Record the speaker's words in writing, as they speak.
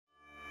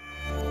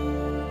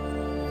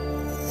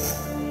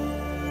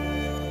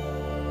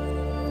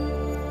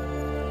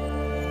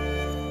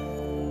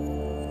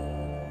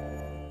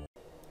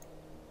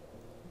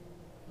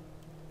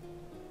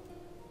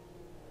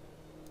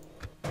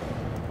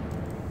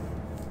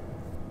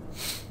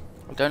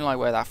Don't like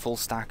where that full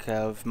stack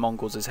of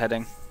Mongols is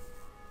heading.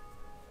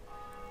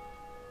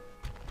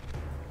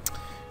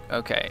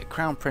 Okay,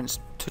 Crown Prince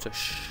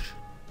Tutush.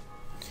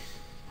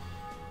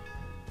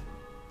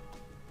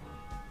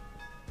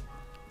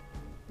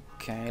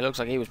 Okay, it looks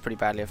like he was pretty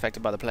badly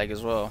affected by the plague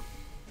as well.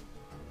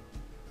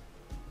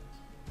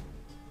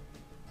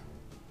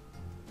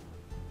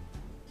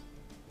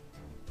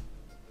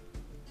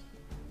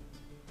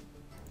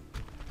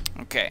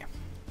 Okay.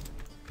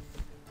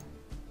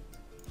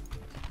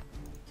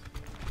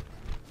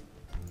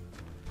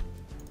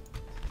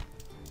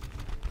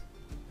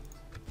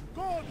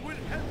 God will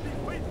help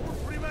the faithful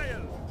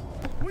prevail.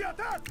 We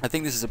attack. I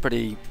think this is a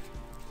pretty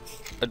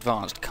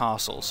advanced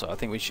castle, so I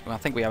think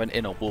we have an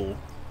inner wall,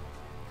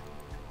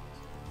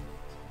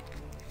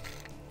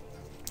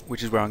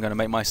 which is where I'm going to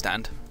make my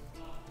stand,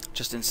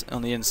 just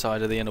on the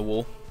inside of the inner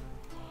wall.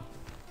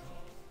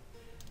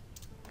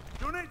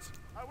 Units,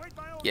 await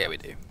my order. Yeah, we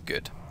do.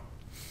 Good.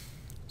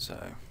 So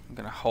I'm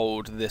going to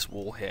hold this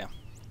wall here.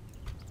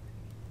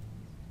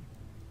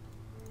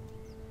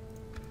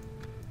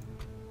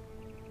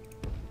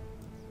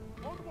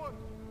 Onward.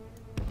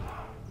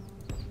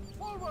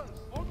 Forward.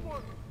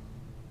 Onward.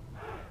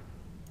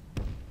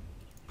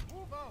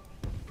 Move out.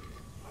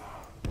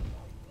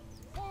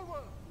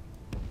 Forward.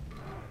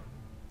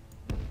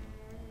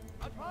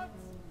 Advance.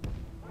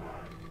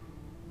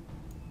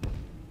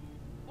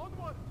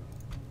 Onward.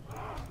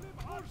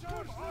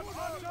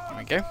 There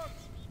we go.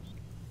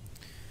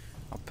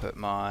 I'll put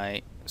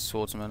my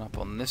swordsman up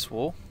on this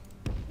wall.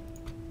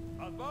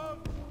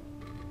 Advance.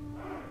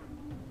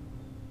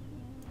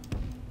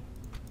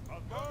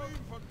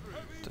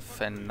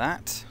 Defend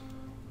that.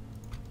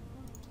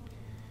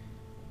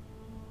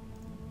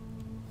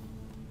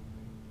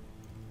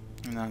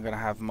 And I'm going to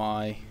have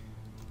my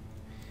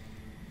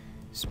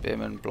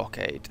spearmen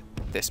blockade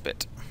this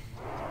bit.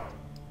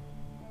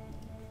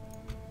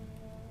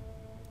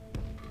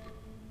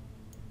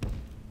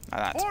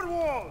 Like that.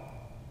 Forward.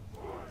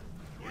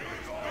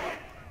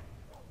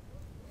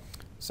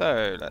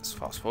 So let's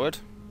fast forward.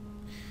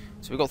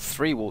 So we've got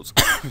 3 walls.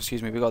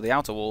 Excuse me. We've got the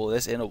outer wall,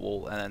 this inner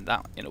wall, and then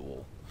that inner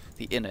wall.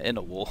 The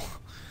inner wall.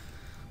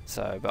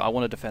 So, but I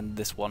want to defend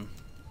this one.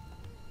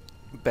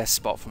 Best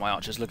spot for my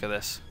archers. Look at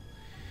this.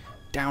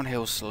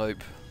 Downhill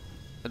slope.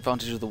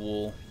 Advantage of the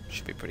wall.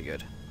 Should be pretty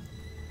good.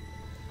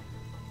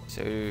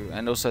 So,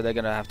 and also they're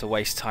going to have to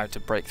waste time to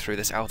break through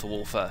this outer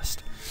wall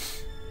first.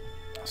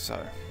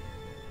 So,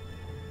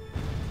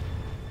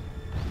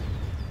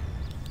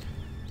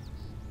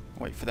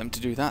 wait for them to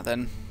do that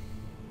then.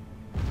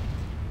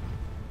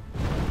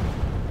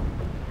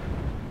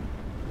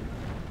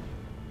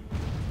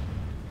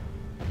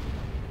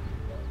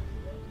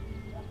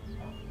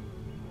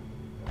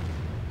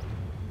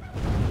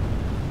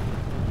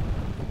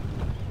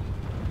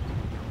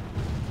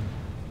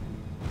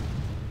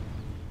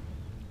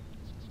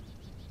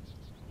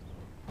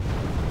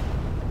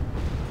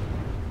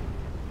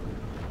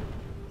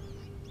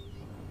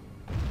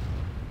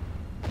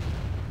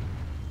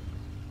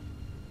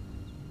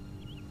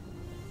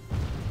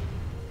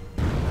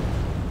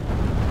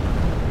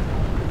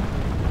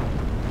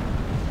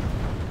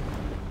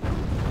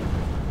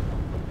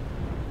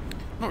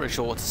 Not really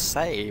sure what to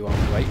say while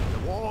we wait. The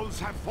walls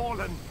have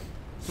fallen.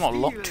 There's not a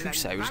lot to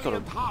say, we've just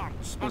got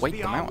to wait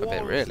them out a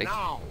bit, really.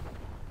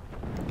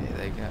 Here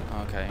they go.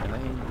 Okay, are they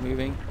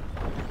moving?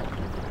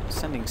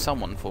 Sending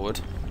someone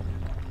forward.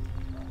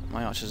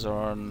 My archers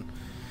are on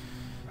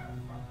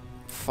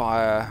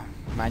fire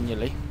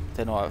manually.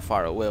 They're not at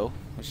fire at will,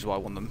 which is why I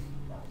want them.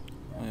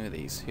 Who are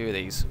these? Who are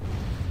these?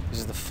 This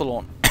is the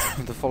full-on,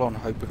 the full-on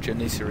hope of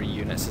Janissary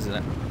units, isn't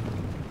it?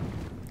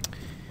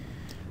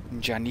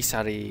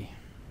 Janissary.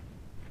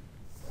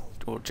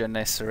 Or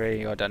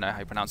Janissary, I don't know how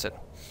you pronounce it.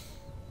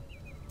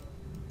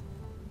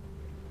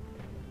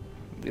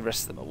 The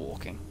rest of them are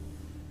walking.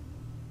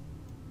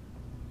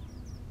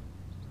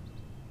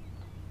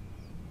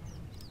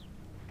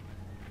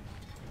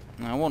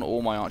 Now I want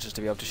all my archers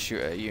to be able to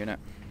shoot at a unit.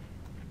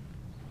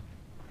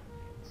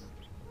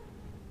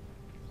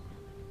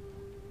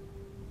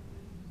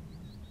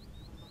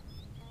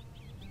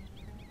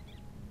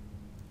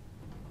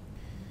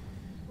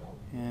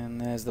 And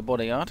there's the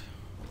bodyguard,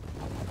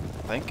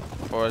 I think.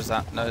 Or is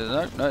that...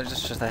 No,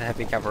 it's just a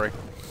heavy cavalry,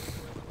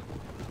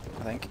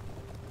 I think.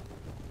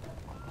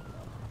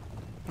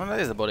 Oh, that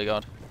is the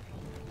bodyguard.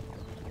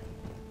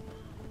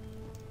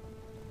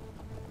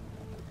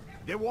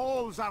 The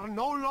walls are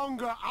no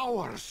longer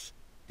ours.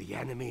 The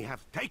enemy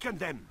have taken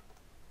them.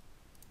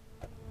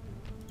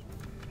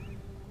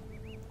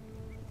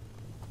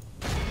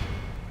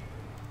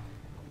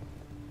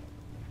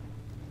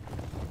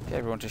 Get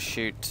everyone to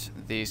shoot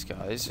these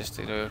guys, just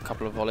to do a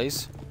couple of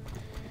volleys.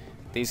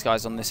 These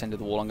guys on this end of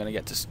the wall I'm going to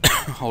get to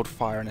hold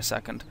fire in a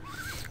second,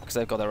 because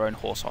they've got their own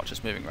horse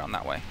archers moving around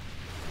that way.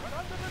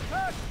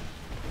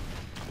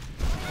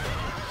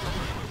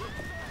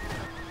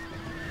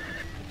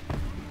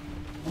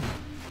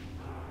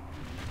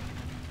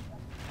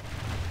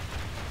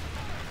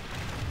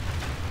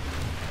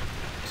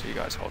 So you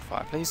guys hold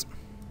fire, please.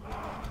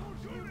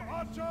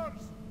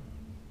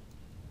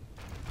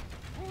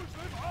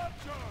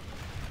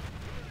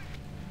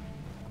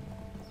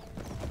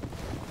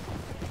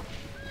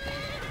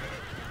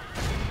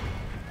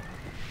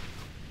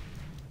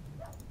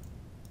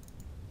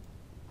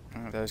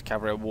 Those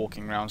cavalry are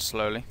walking around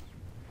slowly.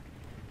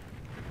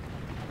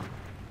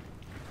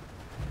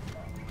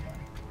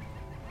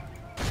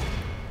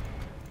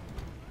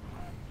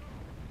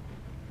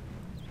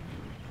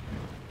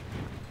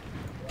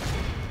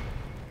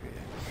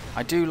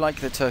 I do like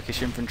the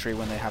Turkish infantry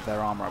when they have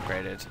their armor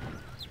upgraded.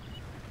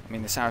 I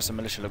mean, the Saracen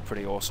militia look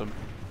pretty awesome.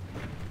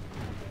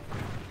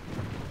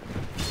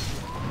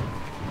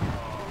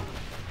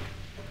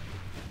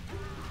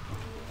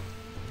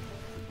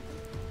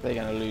 They're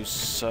going to lose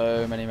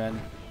so many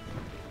men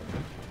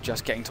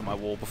just getting to my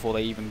wall before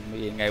they even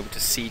being able to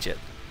siege it.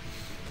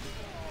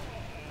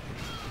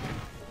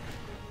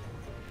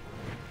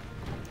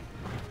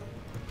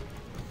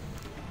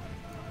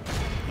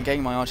 I'm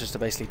getting my archers to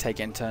basically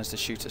take it in turns to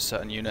shoot at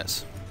certain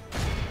units.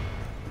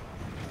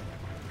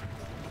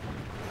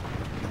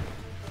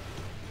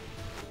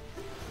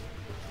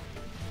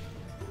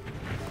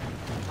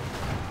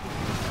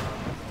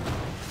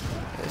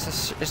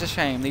 It's a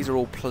shame, these are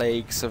all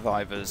plague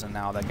survivors and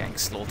now they're getting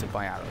slaughtered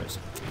by arrows.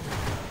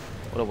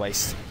 What a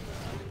waste.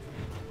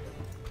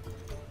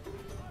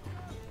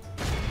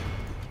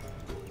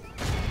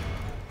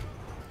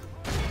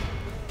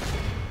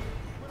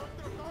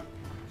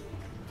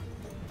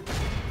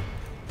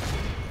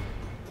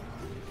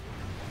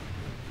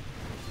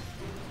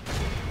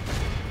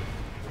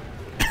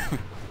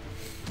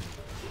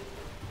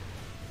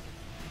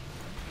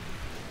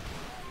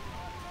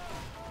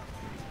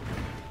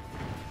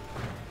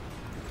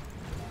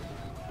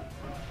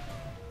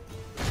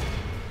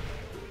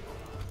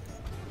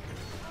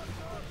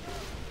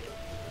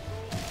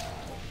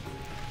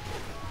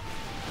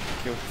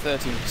 Killed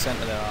 13%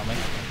 of their army.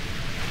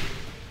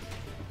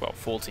 Well,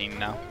 14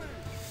 now.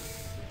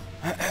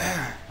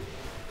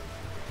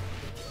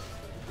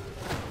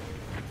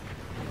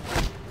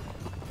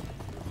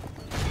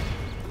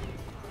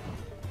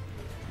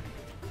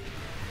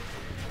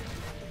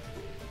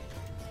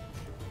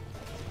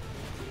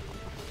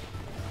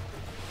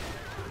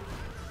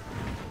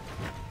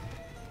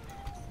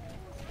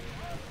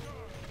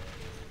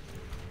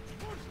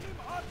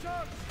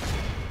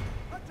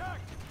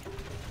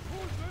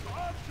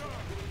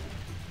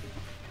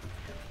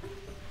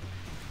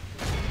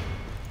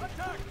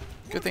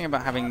 Good thing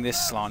about having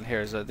this slant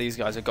here is that these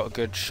guys have got a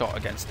good shot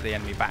against the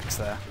enemy backs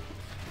there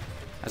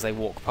as they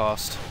walk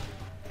past.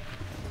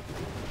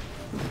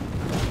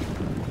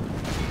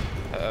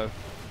 Uh-oh.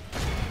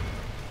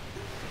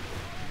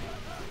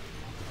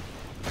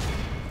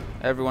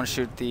 Everyone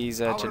shoot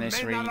these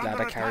Janissary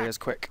ladder carriers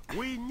quick.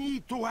 We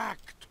need to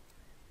act.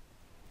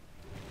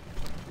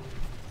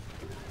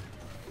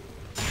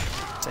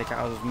 Take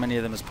out as many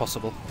of them as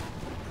possible.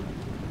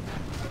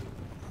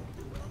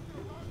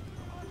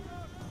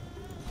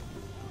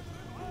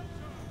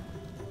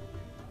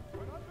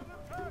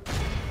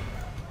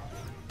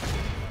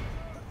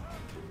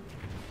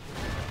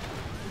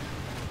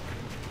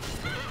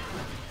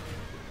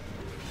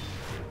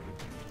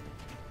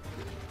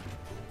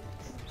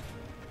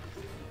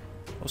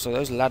 Also,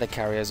 those ladder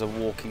carriers are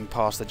walking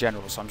past the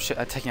general, so I'm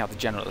taking out the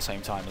general at the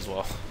same time as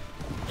well,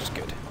 which is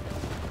good.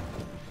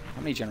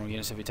 How many general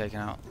units have you taken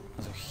out?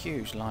 There's a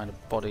huge line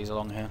of bodies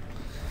along here.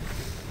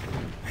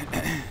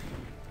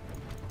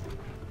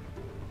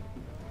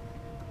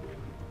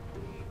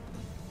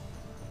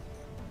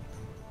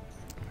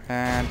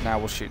 And now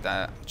we'll shoot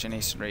that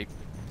Janissary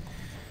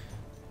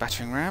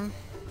battering ram.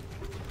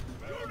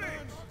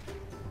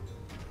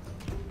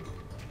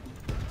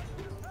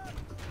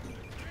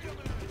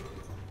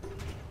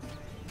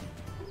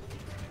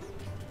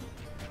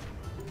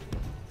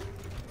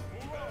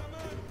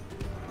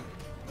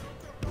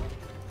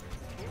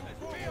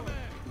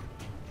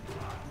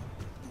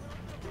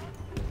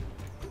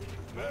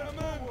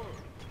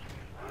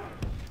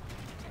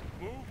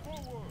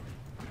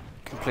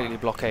 Completely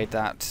blockade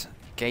that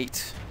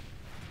gate.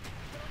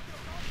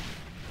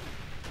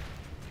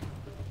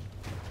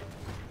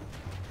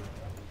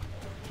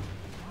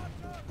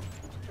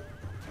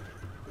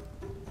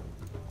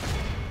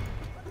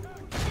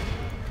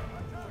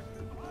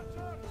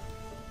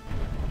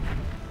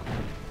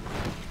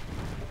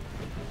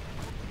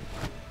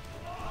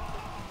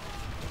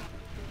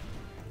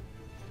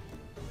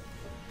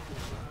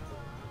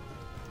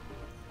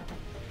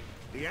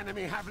 The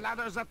enemy have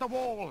ladders at the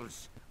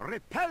walls.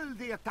 Repel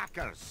the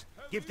attackers.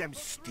 Give them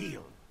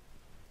steel.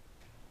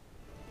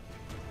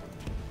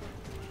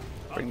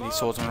 Bring these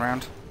swordsmen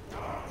around.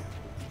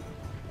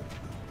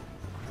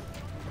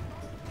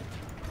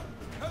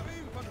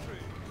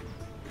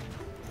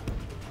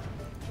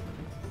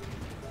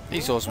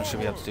 These swordsmen should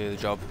be able to do the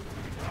job.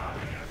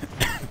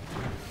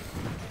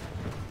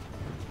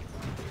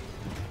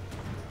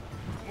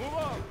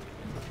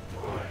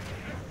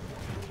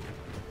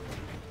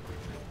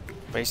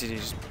 Basically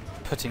just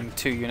putting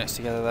two units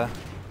together there.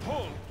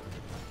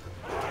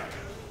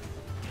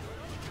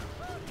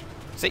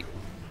 See?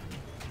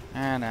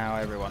 And now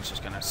everyone's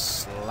just going to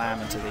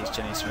slam into these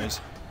Janissaries.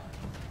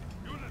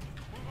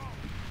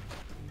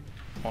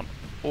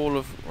 all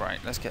of right.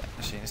 Let's get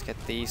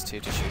these two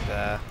to shoot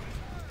there.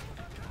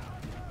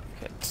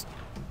 Get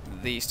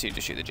these two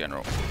to shoot the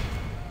general.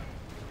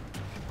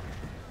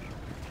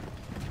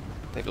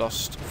 They've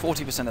lost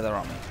 40% of their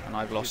army, and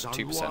I've lost 2%.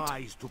 It is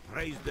unwise to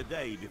praise the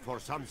day before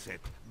sunset,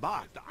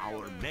 but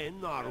our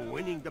men are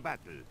winning the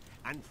battle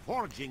and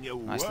forging a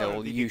Nice little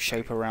worthy U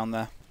shape around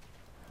there.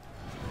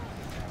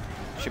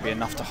 Should be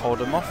enough to hold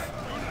them off.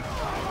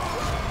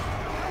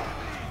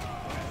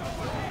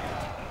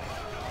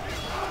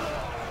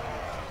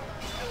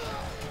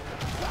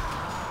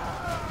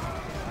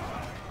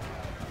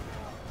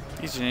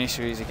 These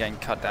janissaries are getting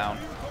cut down.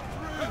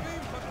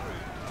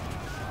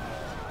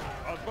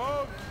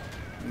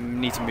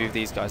 Need to move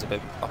these guys up a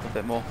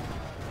bit more.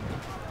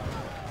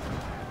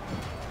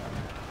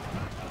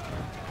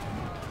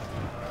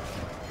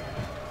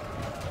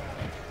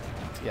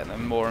 To get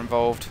them more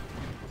involved.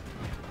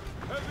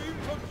 There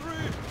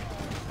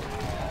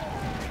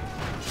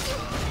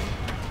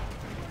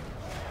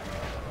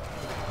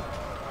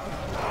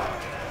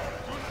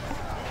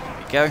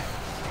we go.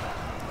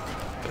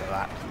 Look at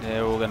that.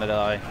 They're all gonna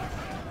die.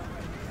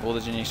 All the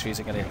janissaries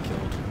are gonna get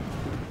killed.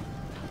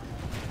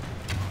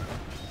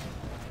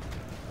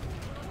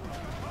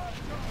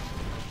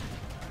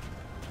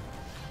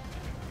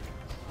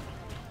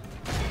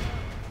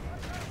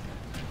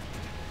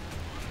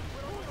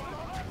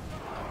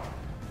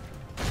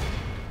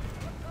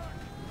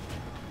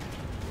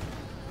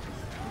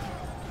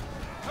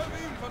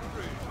 Heavy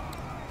infantry.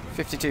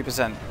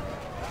 52%.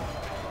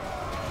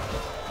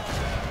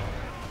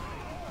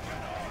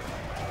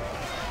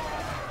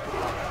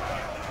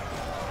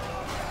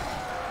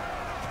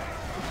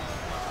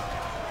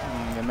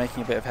 They're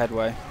making a bit of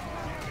headway.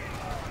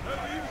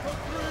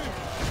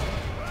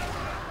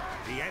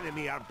 The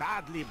enemy are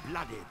badly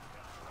blooded.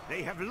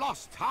 They have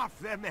lost half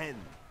their men.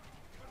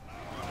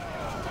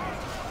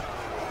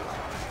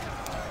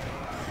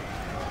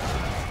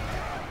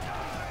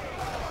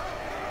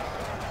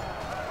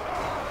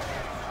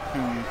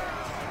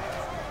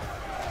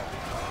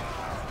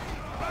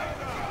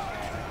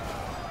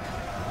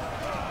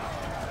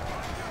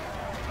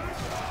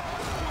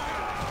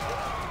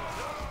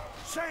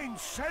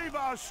 Saints, save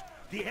us!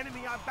 The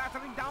enemy are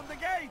battering down the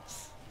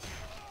gates!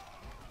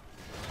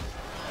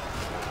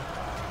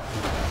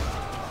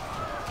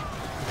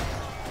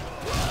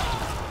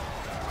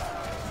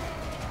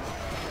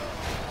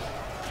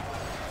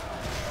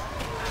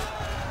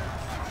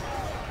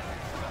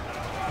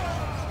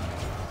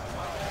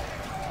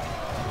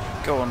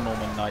 Go on,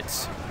 Norman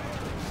Knights.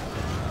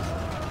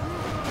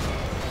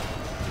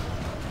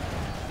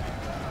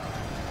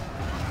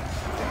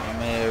 I think we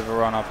may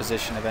overrun our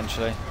position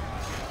eventually.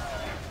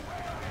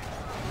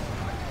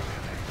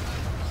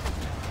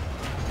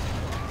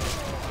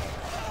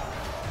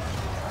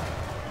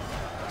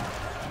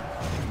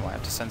 Might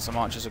have to send some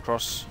archers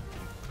across.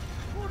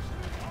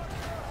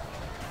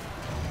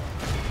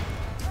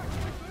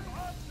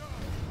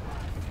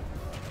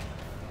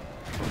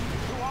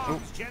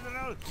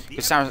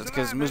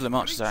 Because Muslim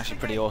archers are actually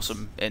pretty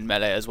awesome in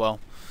melee as well.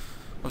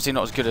 Obviously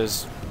not as good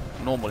as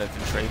normal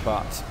infantry,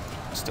 but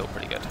still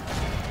pretty good.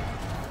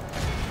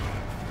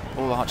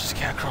 All the archers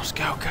get across.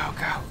 Go, go,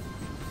 go.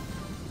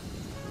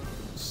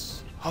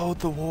 Hold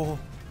the wall.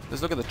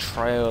 Just look at the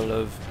trail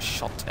of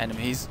shot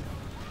enemies.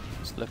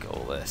 Just look at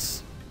all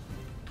this.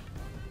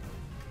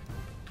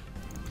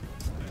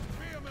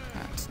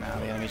 And now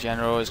the enemy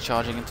general is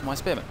charging into my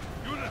spearmen.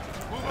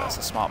 That's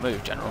a smart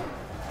move, general.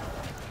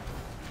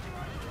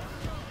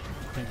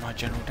 Bring my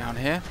general down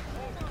here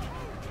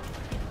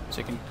so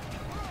you can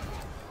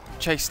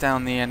chase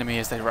down the enemy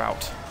as they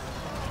rout.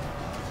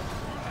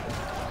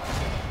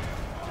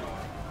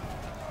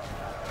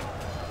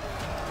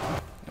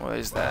 What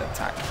is their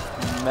attack?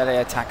 Melee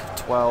attack of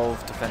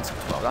 12, defense of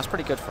 12. That's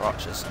pretty good for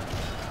archers.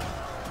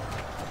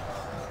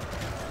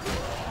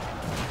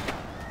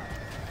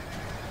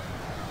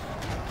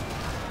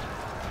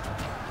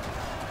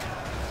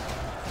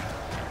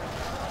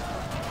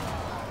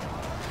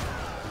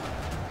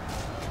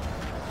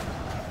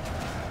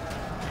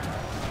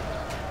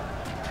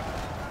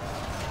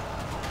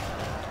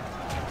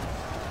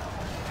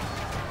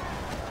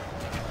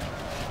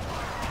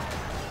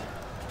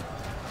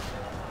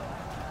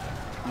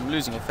 I'm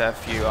losing a fair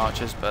few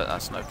archers, but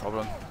that's no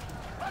problem.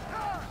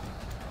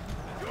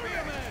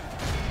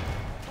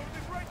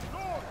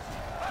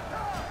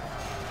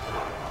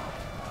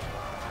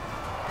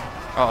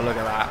 Oh, look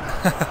at that.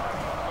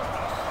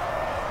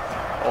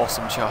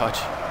 Awesome charge.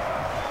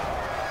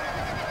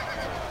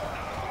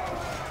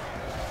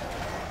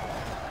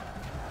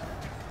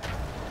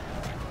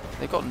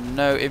 They've got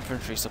no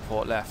infantry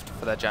support left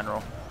for their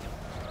general.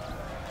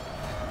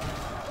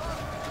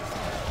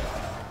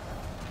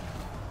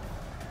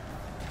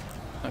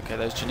 Okay,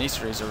 those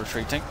janissaries are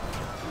retreating.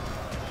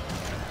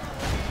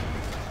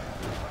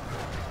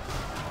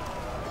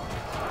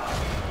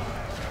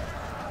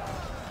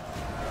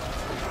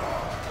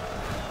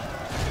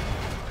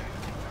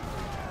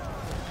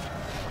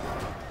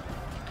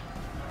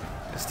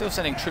 They're still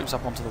sending troops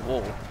up onto the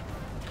wall.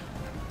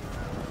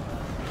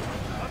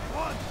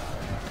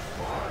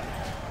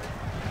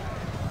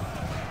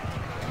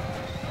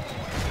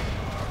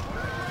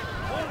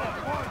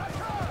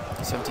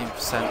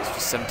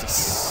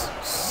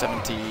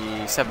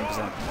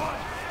 77%.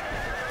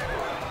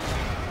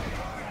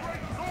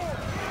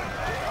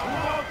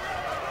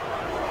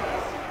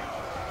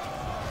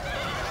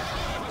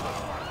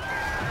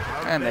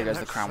 And there goes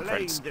the Crown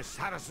Prince. The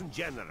Saracen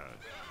general.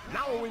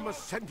 Now we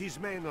must send his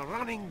men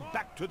running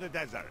back to the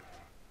desert.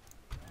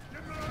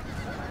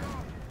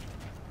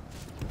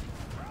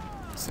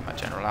 See my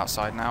general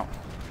outside now.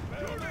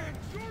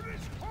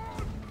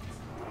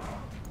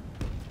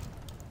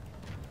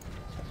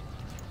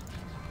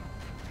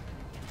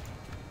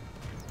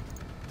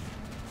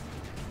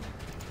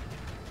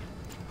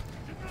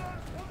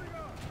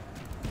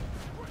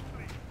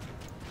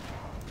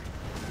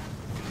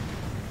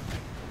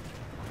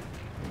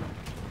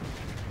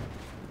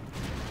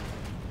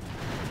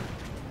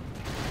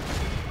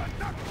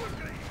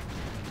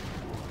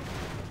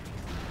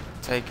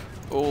 Take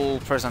all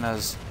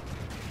prisoners.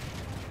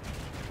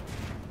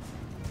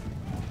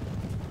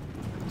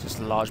 Just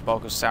a large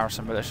bulk of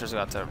Saracen militias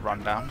got to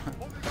run down.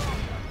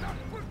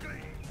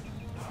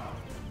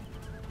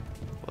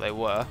 Well, they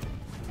were.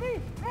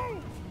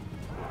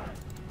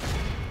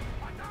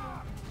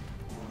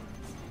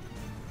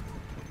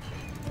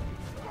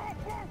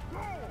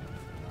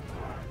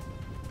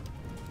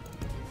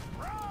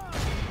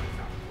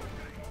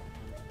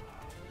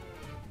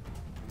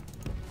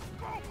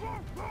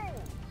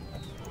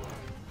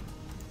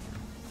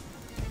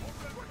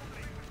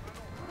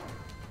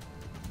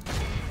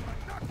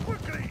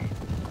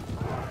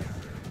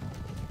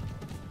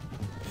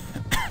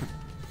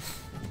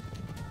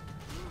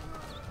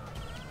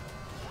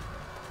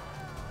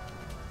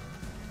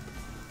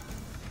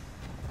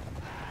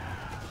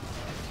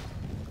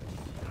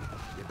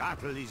 The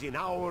battle is in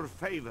our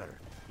favor.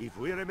 If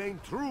we remain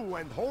true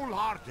and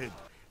wholehearted,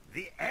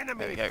 the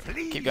enemy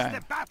flees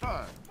the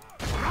battle.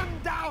 Run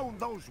down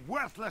those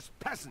worthless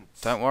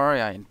peasants. Don't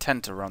worry, I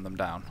intend to run them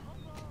down.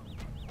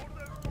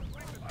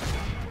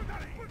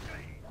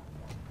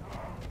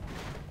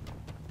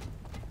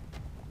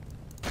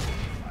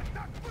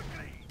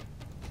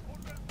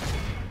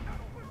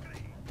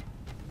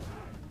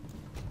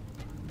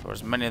 Or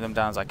as many of them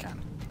down as I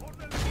can.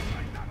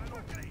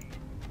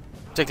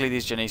 Particularly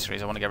these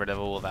Janissaries, I want to get rid of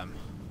all of them.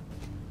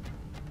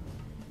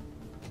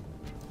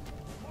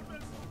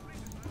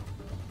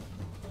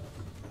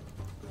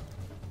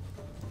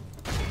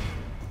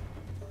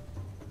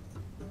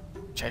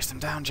 Chase them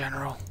down,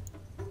 General.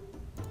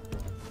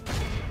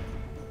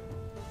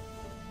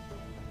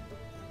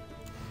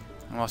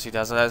 And whilst he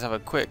does that, let's have a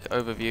quick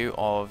overview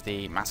of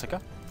the massacre.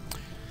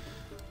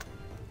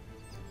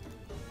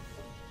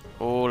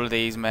 All of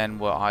these men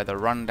were either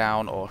run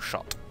down or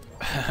shot.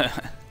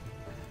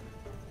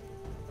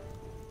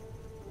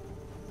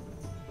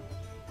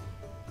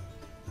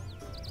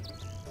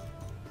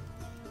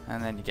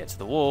 And then you get to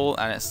the wall,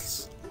 and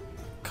it's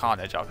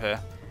carnage up here.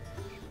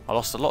 I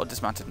lost a lot of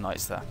dismounted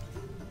knights there.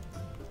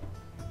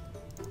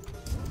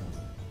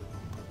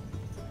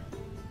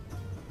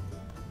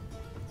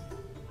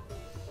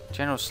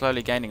 General's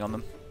slowly gaining on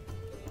them.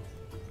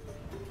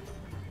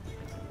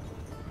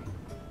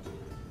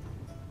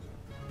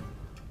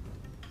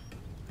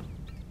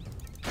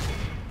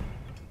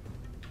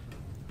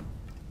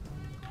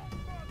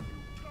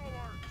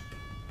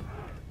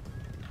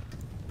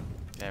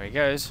 There he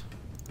goes.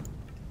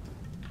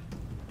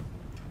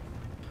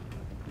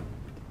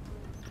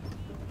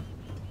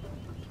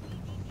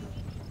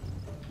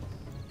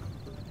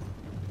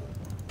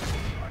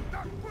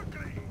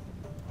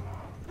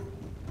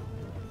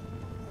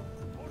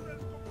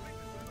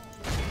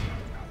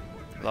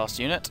 Last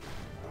unit.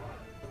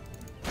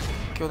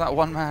 Kill that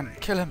one man.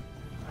 Kill him.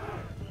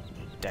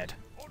 Dead.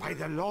 By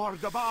the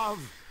Lord above,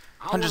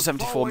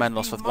 174 men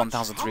lost with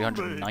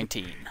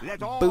 1,319.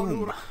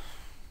 Boom.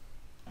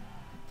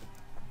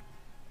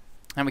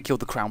 And we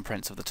killed the Crown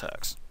Prince of the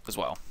Turks as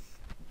well.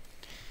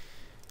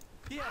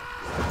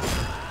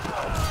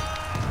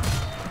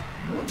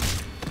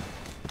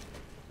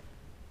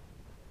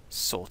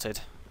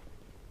 Sorted.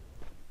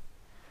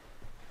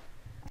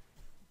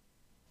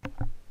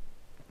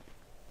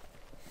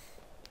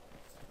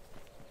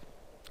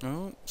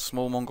 Oh,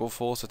 small Mongol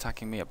force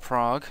attacking me at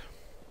Prague.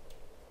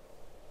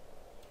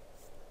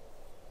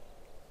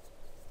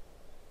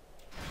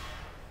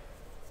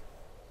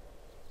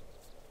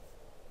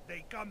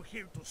 They come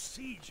here to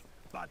siege,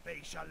 but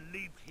they shall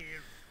leave here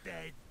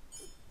dead.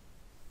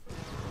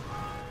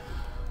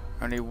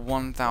 Only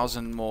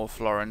 1,000 more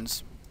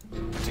florins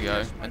to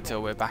go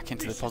until we're back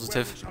into the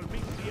positive.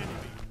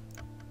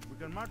 We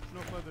can march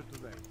no further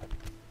today.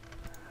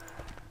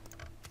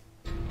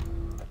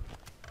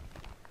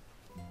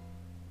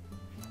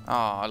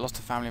 Ah, I lost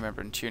a family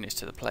member in Tunis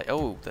to the plague.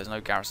 Oh, there's no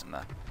garrison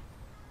there.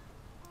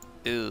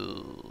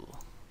 Ew.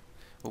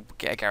 We'll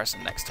get a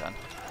garrison next turn.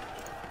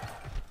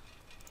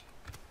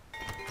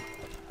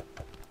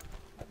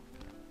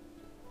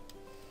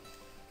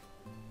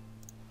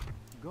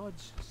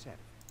 God's servant.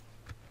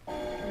 Who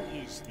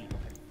is the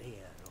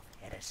purveyor of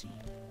heresy?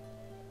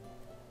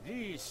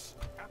 This.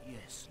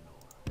 Yes,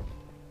 Lord.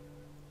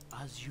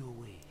 As you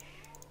wish.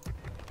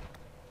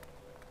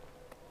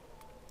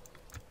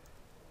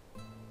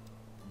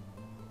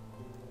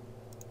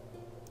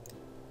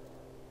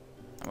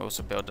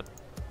 also build a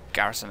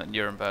garrison at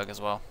Nuremberg as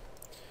well.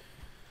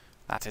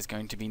 That is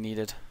going to be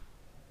needed.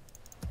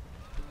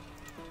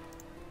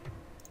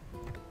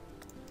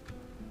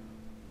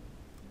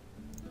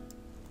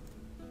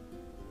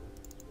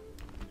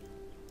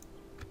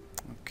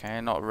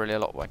 Okay, not really a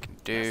lot I can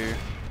do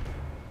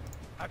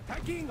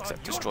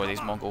except destroy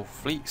these Mongol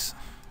fleets.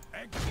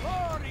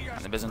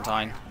 And the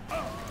Byzantine.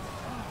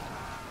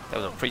 There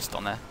was a priest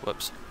on there.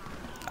 Whoops.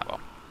 Ah well.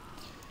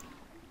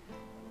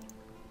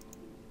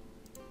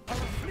 Our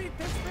fleet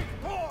is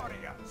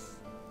victorious.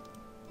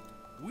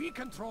 We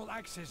control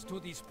access to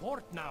this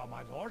port now,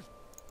 my lord.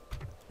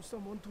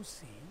 Someone to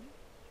see?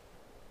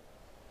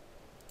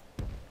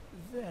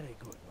 Very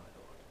good, my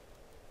lord.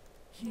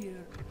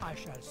 Here I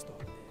shall stop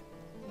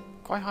then.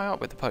 Quite high up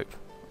with the Pope.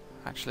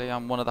 Actually,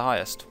 I'm one of the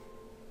highest.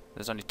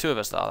 There's only two of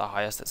us that are the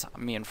highest. It's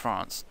me and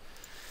France.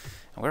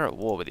 And we're at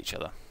war with each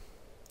other.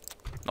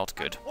 Not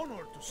good.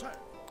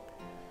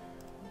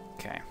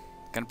 Okay.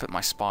 Gonna put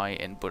my spy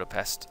in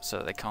Budapest so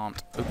that they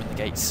can't open the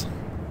gates.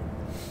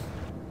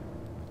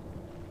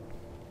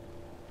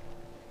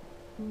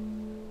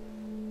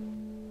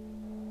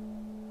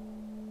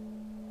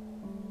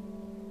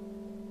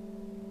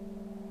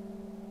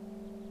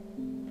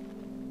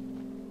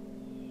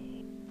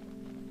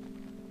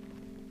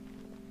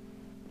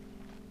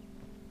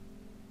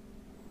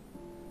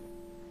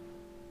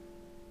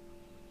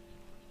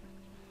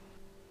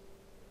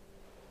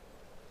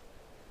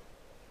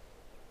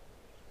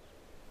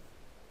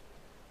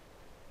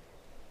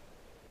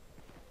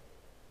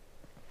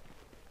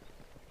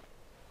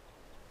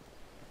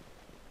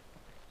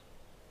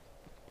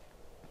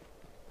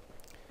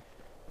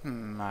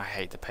 I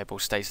hate the Papal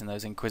States and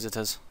those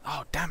Inquisitors.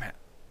 Oh, damn it!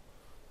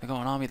 I got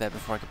an army there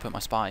before I could put my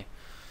spy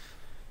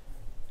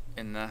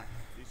in there.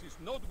 This is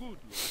not good.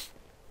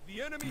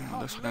 The enemy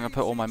Looks like I'm going to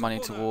put all my money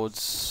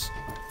towards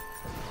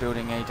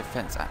building a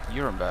defense at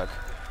Nuremberg.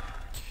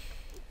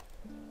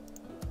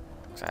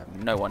 Because I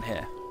have no one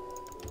here.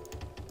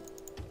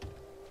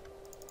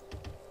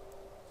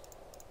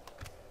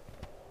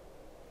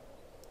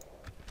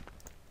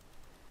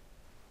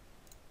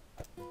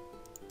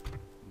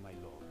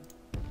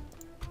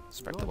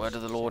 Spread the word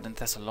of the Lord in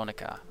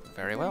Thessalonica.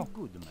 Very well.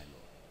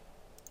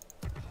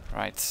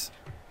 Right.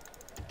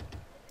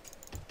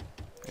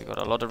 We've got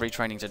a lot of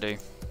retraining to do.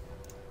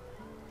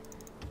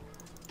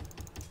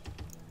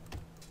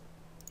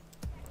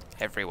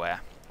 Everywhere.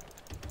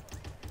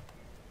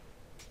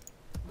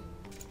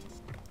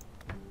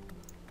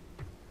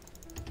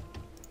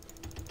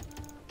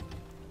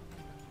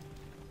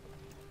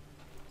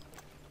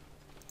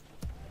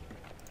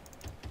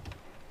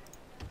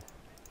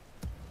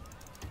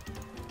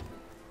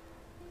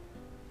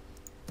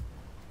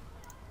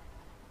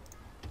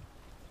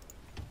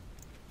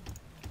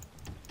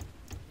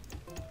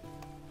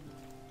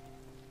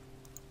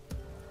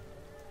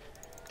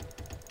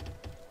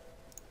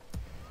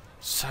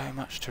 So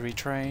much to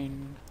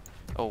retrain.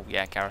 Oh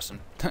yeah, garrison.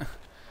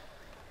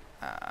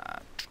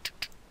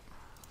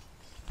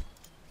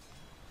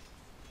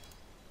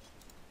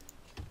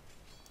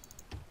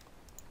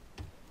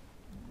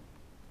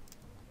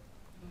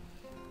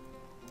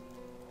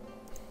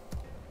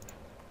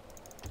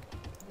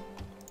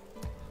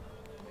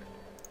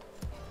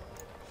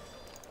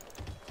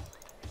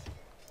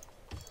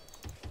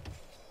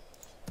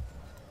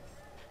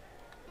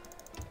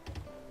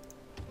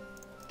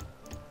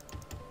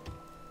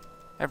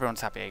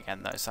 Everyone's happy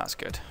again though, so that's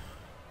good.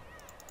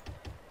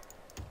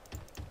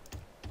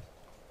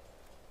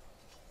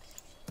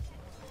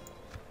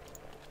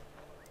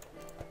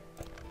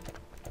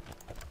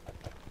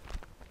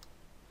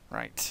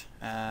 Right,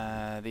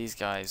 these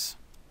guys.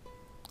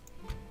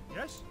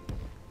 Yes?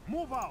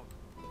 Move out.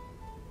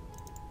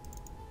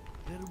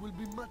 There will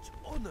be much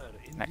honor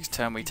in Next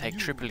turn we take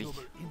Tripoli.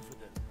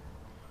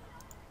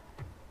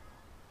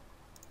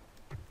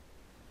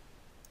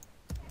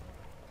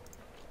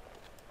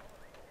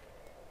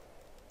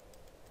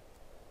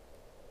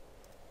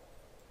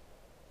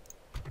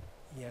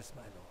 Yes,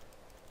 my lord.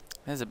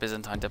 There's a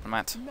Byzantine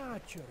diplomat.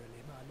 Naturally,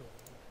 my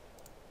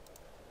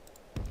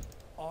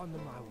lord. On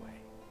my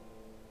way.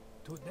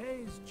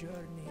 Today's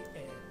journey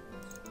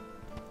ends.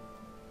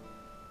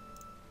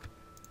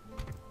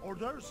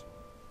 Orders?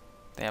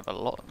 They have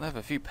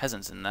a few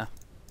peasants in there.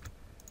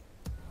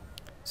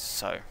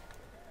 So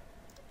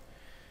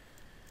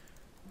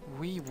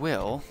we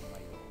will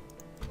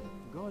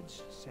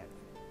God's servant.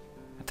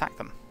 attack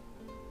them.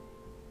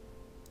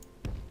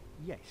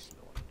 Yes,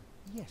 lord.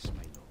 Yes,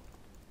 my lord.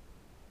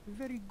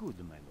 Very good,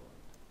 my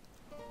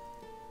lord.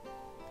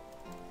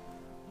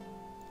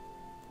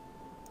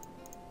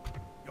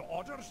 Your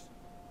orders?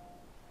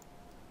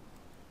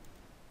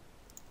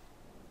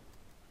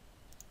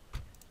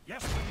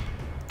 Yes.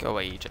 Go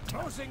away, Egypt.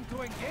 Closing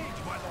to engage,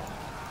 my lord.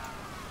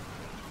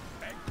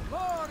 A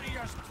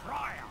glorious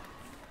triumph.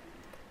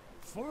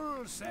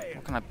 Full sail.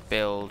 What can I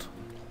build?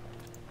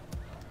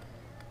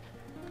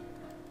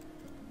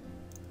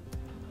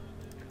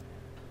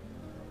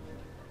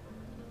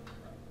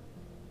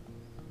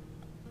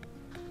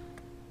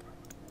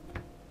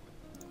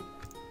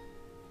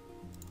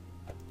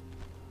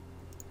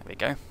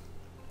 There you go.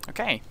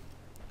 Okay.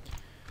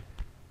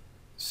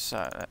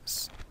 So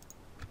let's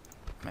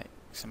make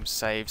some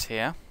saves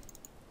here.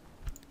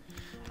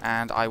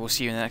 And I will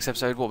see you in the next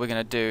episode. What we're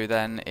going to do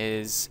then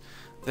is,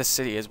 this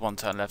city is 1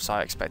 turn left, so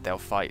I expect they'll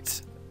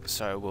fight.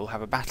 So we'll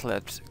have a battle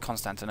at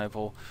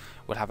Constantinople,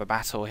 we'll have a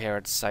battle here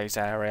at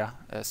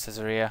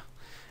Caesarea,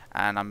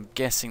 and I'm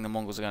guessing the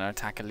Mongols are going to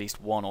attack at least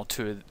one or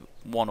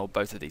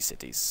both of these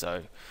cities.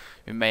 So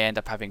we may end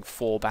up having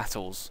 4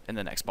 battles in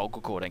the next bulk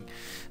recording.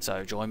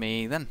 So join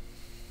me then.